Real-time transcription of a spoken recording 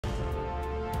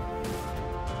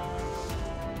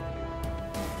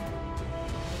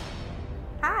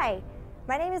Hi,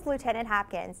 my name is Lieutenant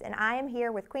Hopkins, and I am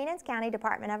here with Queen Anne's County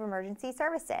Department of Emergency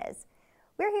Services.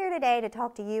 We're here today to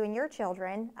talk to you and your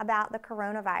children about the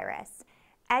coronavirus.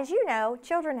 As you know,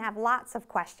 children have lots of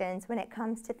questions when it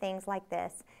comes to things like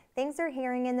this, things they're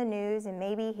hearing in the news and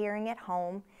maybe hearing at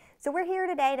home. So we're here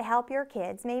today to help your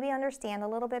kids maybe understand a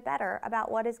little bit better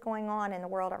about what is going on in the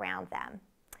world around them.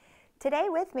 Today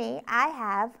with me, I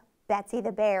have Betsy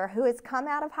the Bear, who has come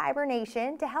out of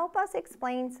hibernation to help us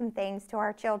explain some things to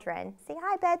our children. Say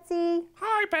hi, Betsy.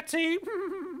 Hi, Betsy.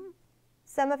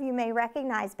 Some of you may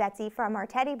recognize Betsy from our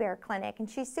teddy bear clinic, and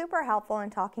she's super helpful in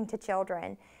talking to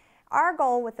children. Our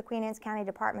goal with the Queen Anne's County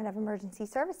Department of Emergency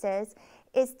Services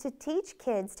is to teach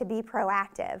kids to be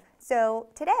proactive. So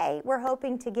today, we're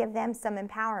hoping to give them some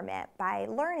empowerment by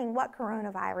learning what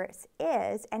coronavirus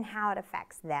is and how it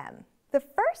affects them. The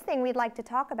first thing we'd like to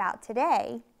talk about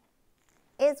today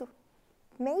is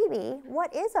maybe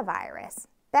what is a virus?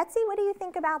 Betsy, what do you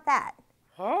think about that?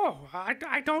 Oh,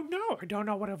 I don't know. I don't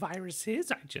know what a virus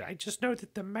is. I just know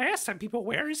that the mask some people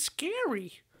wear is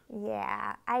scary.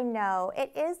 Yeah, I know.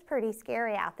 It is pretty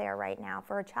scary out there right now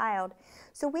for a child.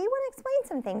 So we want to explain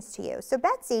some things to you. So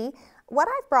Betsy, what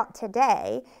I've brought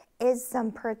today is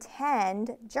some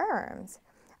pretend germs.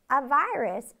 A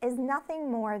virus is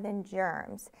nothing more than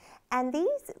germs. And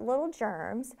these little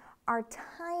germs are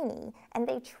tiny and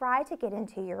they try to get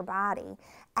into your body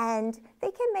and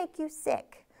they can make you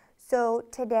sick. So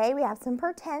today we have some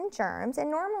pretend germs,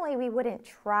 and normally we wouldn't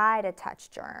try to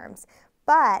touch germs.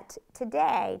 But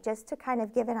today, just to kind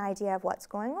of give an idea of what's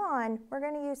going on, we're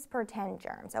going to use pretend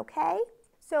germs, okay?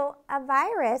 So a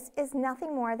virus is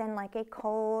nothing more than like a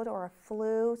cold or a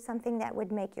flu, something that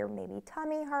would make your maybe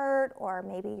tummy hurt, or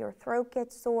maybe your throat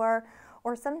gets sore,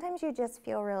 or sometimes you just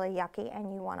feel really yucky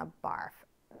and you want to barf,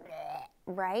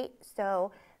 right?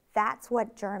 So that's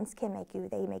what germs can make you.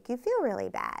 They make you feel really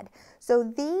bad. So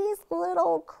these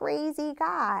little crazy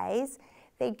guys,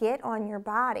 they get on your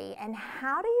body. And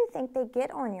how do you think they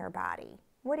get on your body?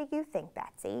 What do you think,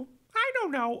 Betsy? I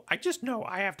don't know. I just know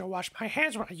I have to wash my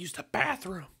hands when I use the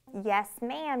bathroom. Yes,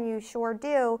 ma'am, you sure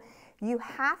do. You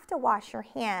have to wash your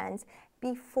hands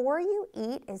before you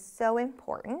eat is so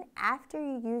important. After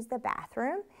you use the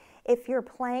bathroom, if you're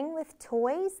playing with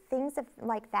toys, things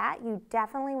like that, you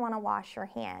definitely want to wash your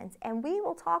hands. And we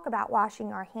will talk about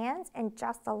washing our hands in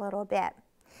just a little bit.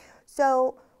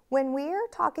 So when we're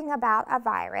talking about a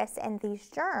virus and these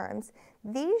germs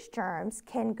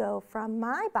can go from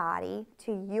my body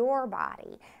to your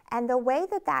body. And the way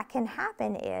that that can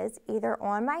happen is either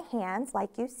on my hands,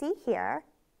 like you see here,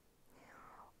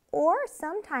 or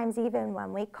sometimes even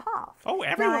when we cough. Oh,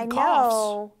 everyone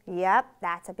coughs. Yep,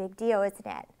 that's a big deal, isn't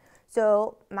it?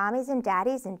 So mommies and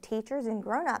daddies and teachers and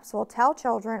grown-ups will tell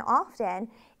children often,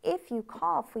 if you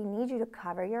cough, we need you to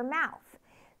cover your mouth.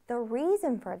 The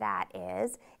reason for that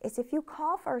is if you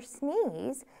cough or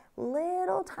sneeze,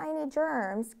 little tiny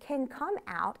germs can come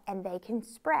out and they can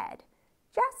spread,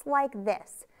 just like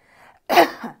this.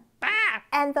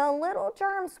 And the little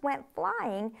germs went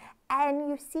flying, and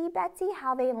you see, Betsy,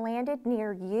 how they landed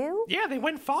near you? Yeah, they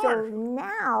went far. So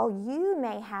now you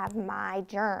may have my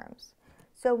germs.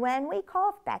 So when we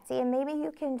cough, Betsy, and maybe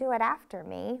you can do it after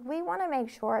me, we want to make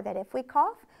sure that if we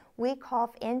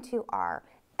cough into our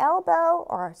elbow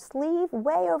or our sleeve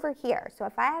way over here. So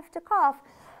if I have to cough,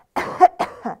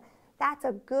 that's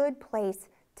a good place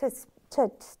to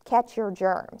catch your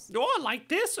germs. Oh, like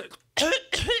this?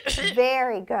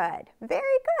 Very good.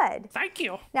 Very good. Thank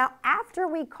you. Now, after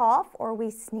we cough or we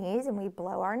sneeze and we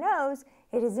blow our nose,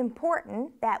 it is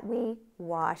important that we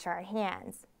wash our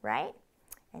hands, right?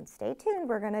 And stay tuned,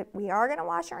 we are gonna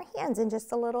wash our hands in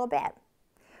just a little bit.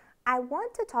 I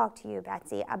want to talk to you,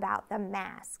 Betsy, about the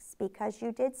masks, because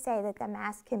you did say that the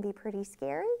masks can be pretty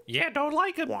scary. Yeah, don't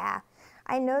like them. Yeah,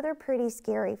 I know they're pretty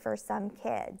scary for some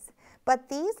kids. But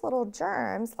these little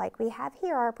germs, like we have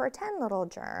here, are pretend little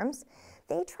germs.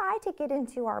 They try to get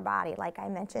into our body, like I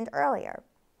mentioned earlier.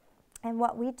 And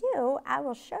what we do, I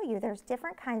will show you, there's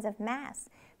different kinds of masks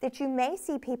that you may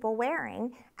see people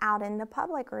wearing out in the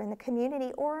public or in the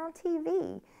community or on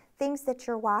TV, things that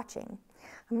you're watching.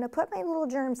 I'm going to put my little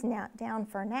germs down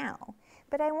for now,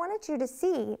 but I wanted you to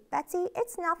see, Betsy,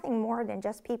 it's nothing more than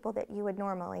just people that you would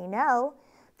normally know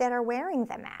that are wearing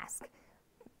the mask.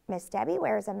 Miss Debbie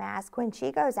wears a mask when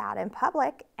she goes out in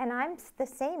public, and I'm the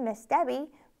same Miss Debbie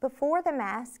before the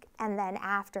mask and then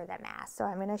after the mask. So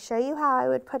I'm going to show you how I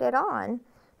would put it on,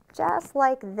 just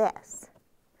like this.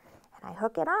 And I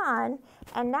hook it on,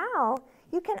 and now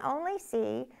you can only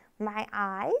see my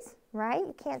eyes, right?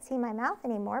 You can't see my mouth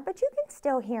anymore, but you can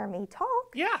still hear me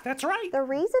talk. Yeah, that's right. The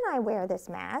reason I wear this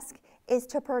mask is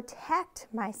to protect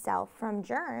myself from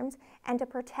germs and to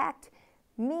protect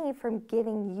me from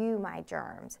giving you my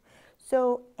germs.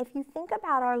 So if you think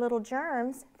about our little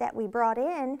germs that we brought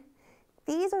in,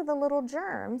 these are the little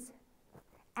germs,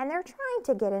 and they're trying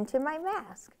to get into my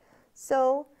mask.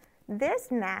 So this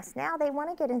mask, now they want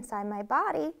to get inside my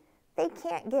body, they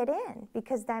can't get in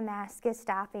because the mask is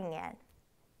stopping it.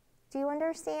 Do you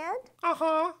understand?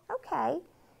 Uh-huh. Okay.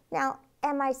 Now,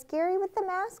 am I scary with the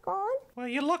mask on? Well,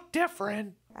 you look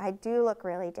different. I do look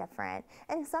really different.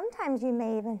 And sometimes you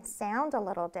may even sound a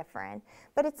little different.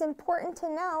 But it's important to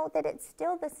know that it's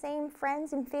still the same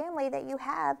friends and family that you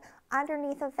have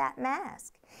underneath of that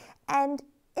mask. And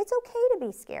it's okay to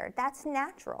be scared. That's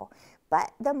natural.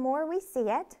 But the more we see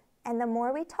it and the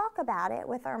more we talk about it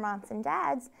with our moms and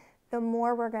dads, the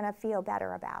more we're going to feel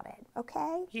better about it,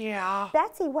 okay? Yeah.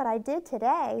 Betsy, what I did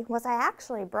today was I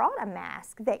actually brought a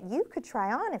mask that you could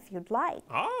try on if you'd like.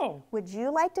 Oh. Would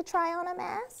you like to try on a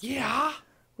mask? Yeah.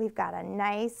 We've got a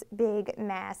nice big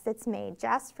mask that's made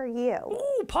just for you.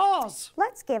 Ooh, pause.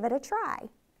 Let's give it a try.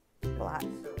 Look.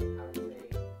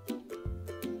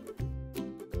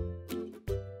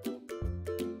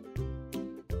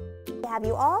 Have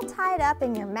you all tied up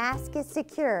and your mask is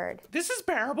secured? This is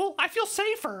bearable. I feel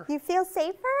safer. You feel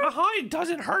safer? Uh-huh, it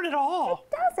doesn't hurt at all.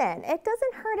 It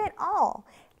doesn't hurt at all.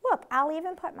 Look, I'll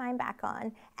even put mine back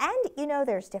on. And you know,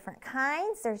 there's different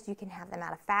kinds. You can have them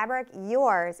out of fabric.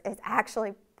 Yours is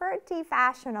actually pretty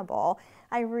fashionable.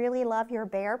 I really love your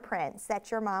bear prints that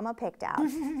your mama picked out.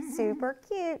 Super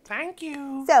cute. Thank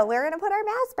you. So we're gonna put our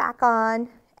mask back on,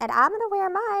 and I'm gonna wear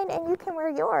mine and you can wear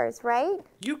yours, right?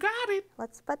 You got it.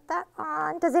 Let's put that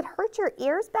on. Does it hurt your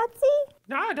ears, Betsy?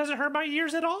 No, it doesn't hurt my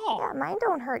ears at all. Yeah, mine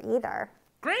don't hurt either.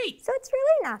 Great. So it's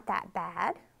really not that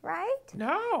bad, right?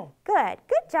 No. Good.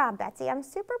 Good job, Betsy. I'm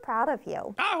super proud of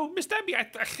you. Oh, Miss Debbie,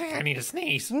 I need to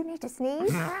sneeze. You need to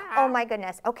sneeze? Oh my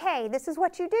goodness. Okay, this is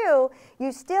what you do.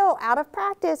 You still, out of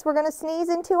practice, we're gonna sneeze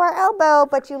into our elbow,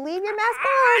 but you leave your mask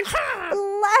on.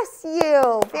 Bless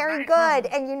you. Very good.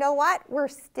 And you know what? We're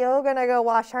still gonna go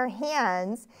wash our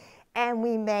hands, and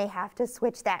we may have to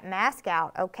switch that mask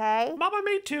out, okay? Mama,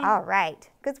 me too. All right,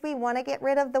 because we want to get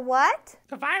rid of the what?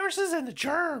 The viruses and the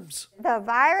germs. The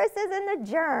viruses and the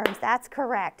germs, that's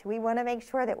correct. We want to make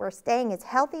sure that we're staying as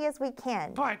healthy as we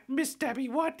can. But, Miss Debbie,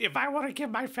 what if I want to give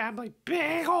my family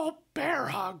big old bear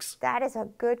hugs? That is a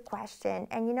good question.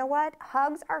 And you know what?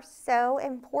 Hugs are so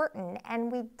important,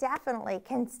 and we definitely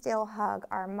can still hug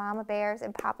our mama bears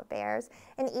and papa bears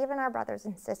and even our brothers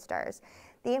and sisters.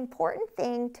 The important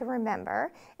thing to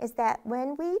remember is that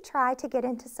when we try to get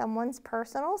into someone's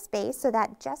personal space, so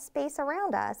that just space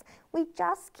around us, we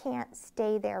just can't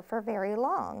stay there for very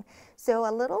long. So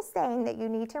a little saying that you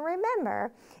need to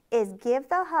remember is give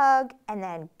the hug and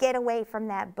then get away from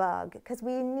that bug, because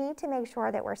we need to make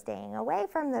sure that we're staying away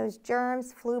from those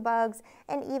germs, flu bugs,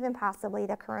 and even possibly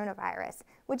the coronavirus.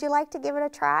 Would you like to give it a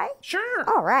try? Sure.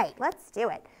 All right, let's do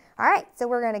it. All right, so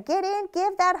we're gonna get in,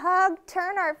 give that hug,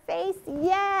 turn our face,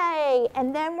 yay!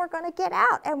 And then we're gonna get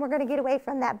out and we're gonna get away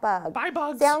from that bug. Bye,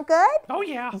 bugs. Sound good? Oh,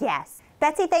 yeah. Yes.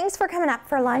 Betsy, thanks for coming up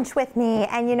for lunch with me.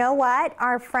 And you know what?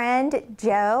 Our friend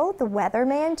Joe, the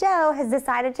weatherman Joe, has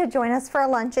decided to join us for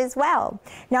lunch as well.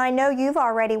 Now, I know you've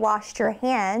already washed your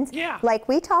hands, Yeah. like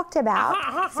we talked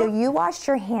about. So you washed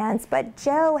your hands, but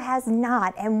Joe has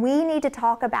not. And we need to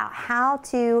talk about how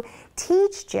to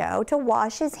teach Joe to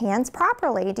wash his hands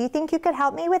properly. Do you think you could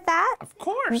help me with that? Of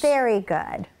course. Very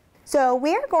good. So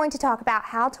we're going to talk about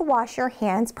how to wash your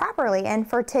hands properly. And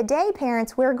for today,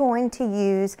 parents, we're going to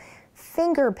use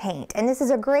finger paint. And this is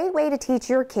a great way to teach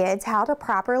your kids how to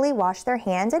properly wash their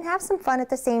hands and have some fun at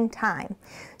the same time.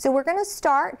 So we're going to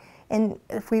start, and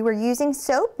if we were using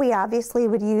soap, we obviously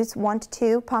would use 1 to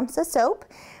 2 pumps of soap.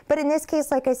 But in this case,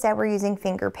 like I said, we're using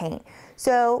finger paint.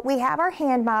 So we have our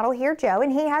hand model here, Joe,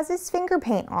 and he has his finger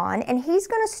paint on, and he's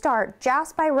going to start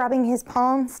just by rubbing his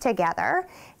palms together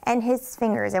and his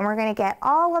fingers, and we're going to get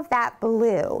all of that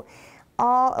blue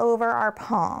all over our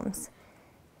palms.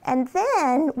 And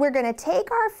then we're going to take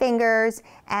our fingers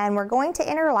and we're going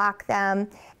to interlock them,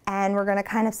 and we're going to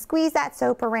kind of squeeze that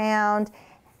soap around.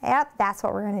 Yep, that's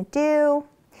what we're going to do.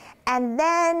 And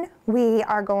then we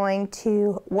are going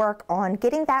to work on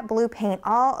getting that blue paint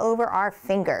all over our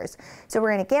fingers. So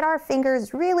we're going to get our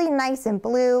fingers really nice and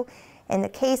blue. In the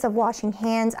case of washing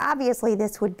hands, obviously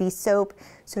this would be soap.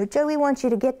 So Joey wants you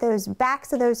to get those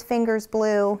backs of those fingers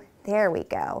blue. There we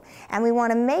go. And we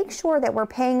want to make sure that we're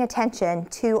paying attention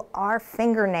to our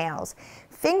fingernails.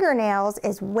 fingernails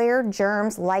is where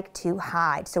germs like to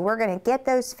hide. So we're going to get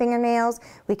those fingernails.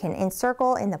 We can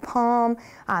encircle in the palm,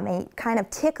 and kind of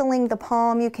tickling the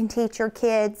palm you can teach your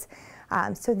kids.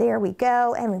 So there we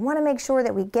go, and we want to make sure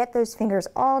that we get those fingers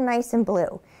all nice and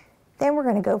blue. Then we're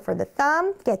going to go for the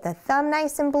thumb, get the thumb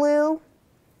nice and blue.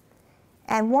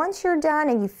 And once you're done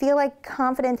and you feel like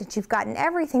confident that you've gotten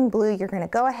everything blue, you're going to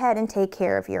go ahead and take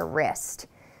care of your wrist.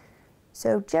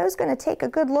 So Joe's going to take a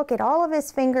good look at all of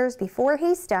his fingers before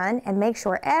he's done and make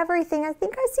sure everything, I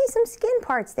think I see some skin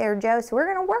parts there, Joe, so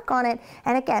we're going to work on it.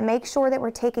 And again, make sure that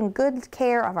we're taking good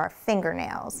care of our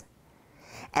fingernails.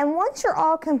 And once you're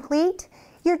all complete,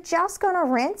 you're just going to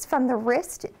rinse from the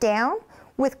wrist down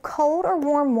with cold or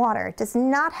warm water. It does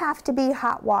not have to be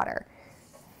hot water.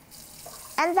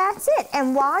 And that's it.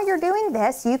 And while you're doing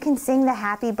this, you can sing the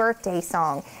happy birthday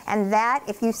song. And that,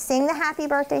 if you sing the happy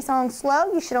birthday song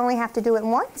slow, you should only have to do it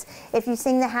once. If you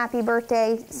sing the happy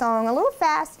birthday song a little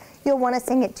fast, you'll want to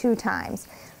sing it 2 times.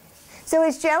 So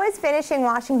as Joe is finishing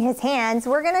washing his hands,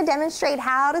 we're going to demonstrate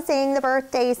how to sing the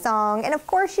birthday song. And of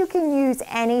course, you can use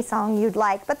any song you'd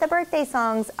like, but the birthday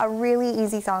song's a really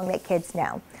easy song that kids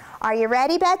know. Are you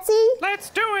ready, Betsy?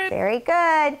 Let's do it. Very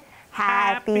good.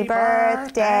 Happy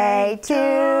birthday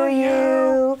to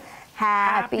you.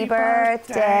 Happy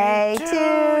birthday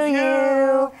to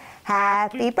you.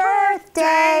 Happy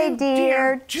birthday,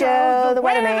 dear Joe the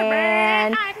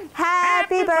weatherman.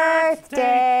 Happy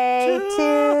birthday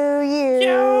to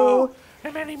you.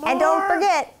 And don't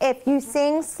forget, if you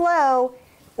sing slow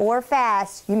or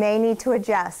fast, you may need to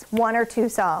adjust 1 or 2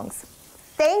 songs.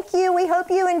 Thank you. We hope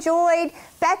you enjoyed.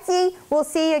 Betsy, we'll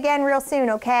see you again real soon,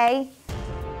 okay?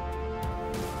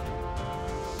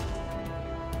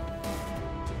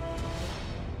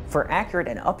 For accurate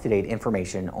and up-to-date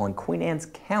information on Queen Anne's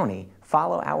County,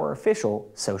 follow our official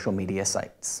social media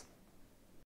sites.